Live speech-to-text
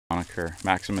moniker,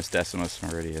 Maximus Decimus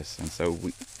Meridius, and so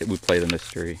we play the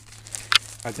mystery.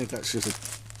 I think that's just a...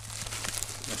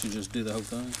 I should just do the whole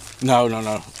thing? No. I go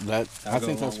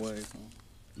think a that's... long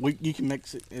way. You can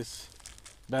mix it. It's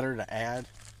better to add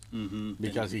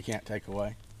because you can't take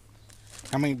away.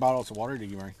 How many bottles of water do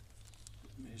you bring?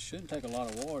 It shouldn't take a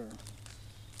lot of water.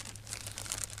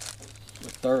 A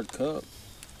third cup.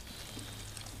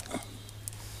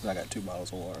 I got 2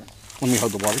 bottles of water. Let me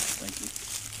hold the water. Thank you.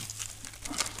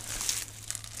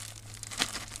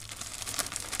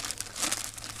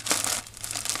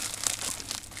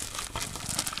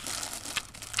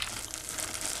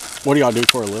 What do y'all do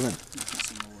for a living?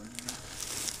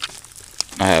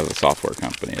 I have a software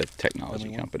company, a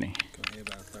technology company. Go ahead,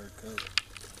 about a third cup.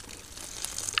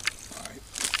 All right.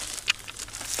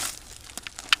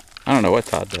 I don't know what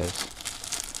Todd does.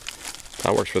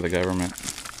 Todd works for the government.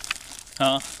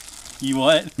 Huh? You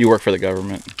what? You work for the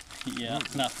government? Yeah,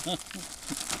 no.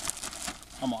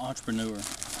 I'm an entrepreneur.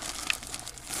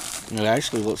 It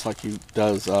actually looks like he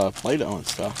does Play-Doh and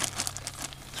stuff.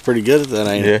 It's pretty good at that,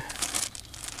 ain't it?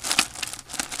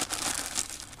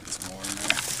 Get some more in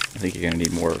there. I think you're going to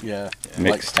need more mixed.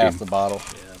 Like half the bottle.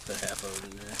 Yeah, put half of it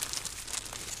in there.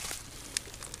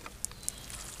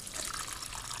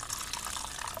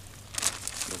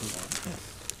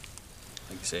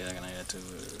 Like you said, I'm going to add to it.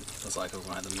 Looks like we're going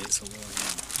to have to mix some more.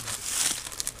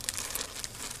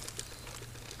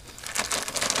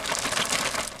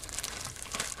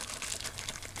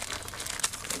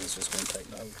 It's just going to take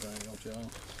the whole thing, don't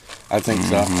y'all? I think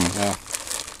so, yeah.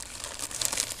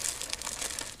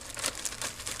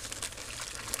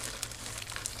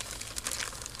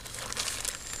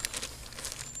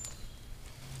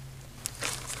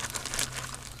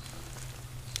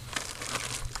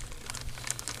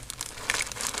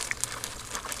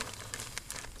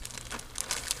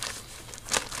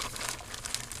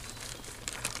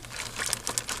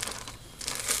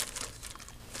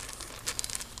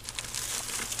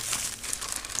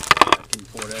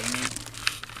 Pour that in there.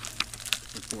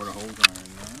 Just pour the whole thing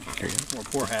in there. Or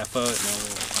pour half of it and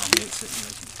I'll mix it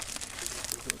and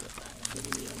pour that half of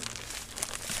it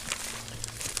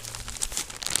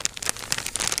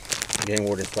in. Game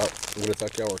would have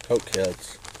thought y'all were Coke heads.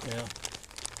 Yeah.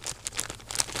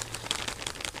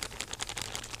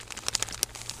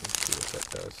 Let's see what that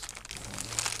does.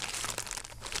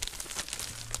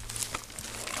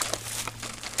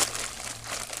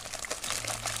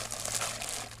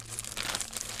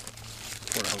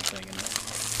 Pour the whole thing in there.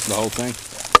 The whole thing?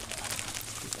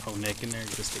 Get the whole neck in there.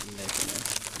 Just stick the neck in there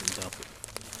and dump it.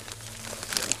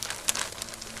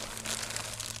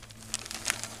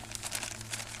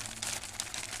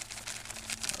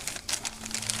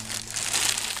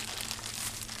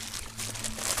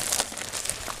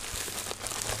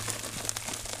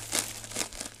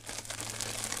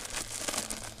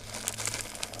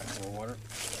 More water.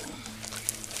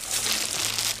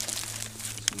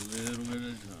 Just a little bit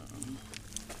of time.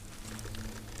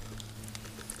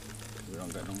 We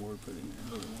don't got no more to put in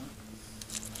there.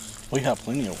 We have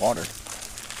plenty of water.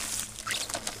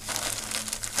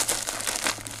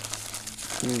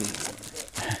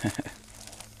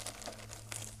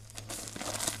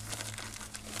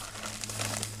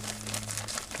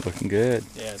 Looking good.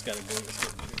 Yeah, it's got a good.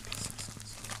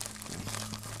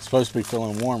 It's supposed to be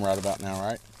feeling warm right about now,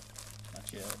 right?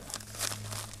 Not yet.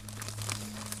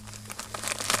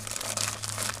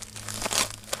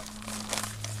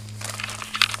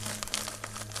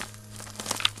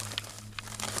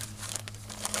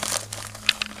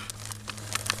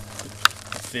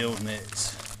 Field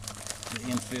mix. The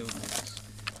infield mix.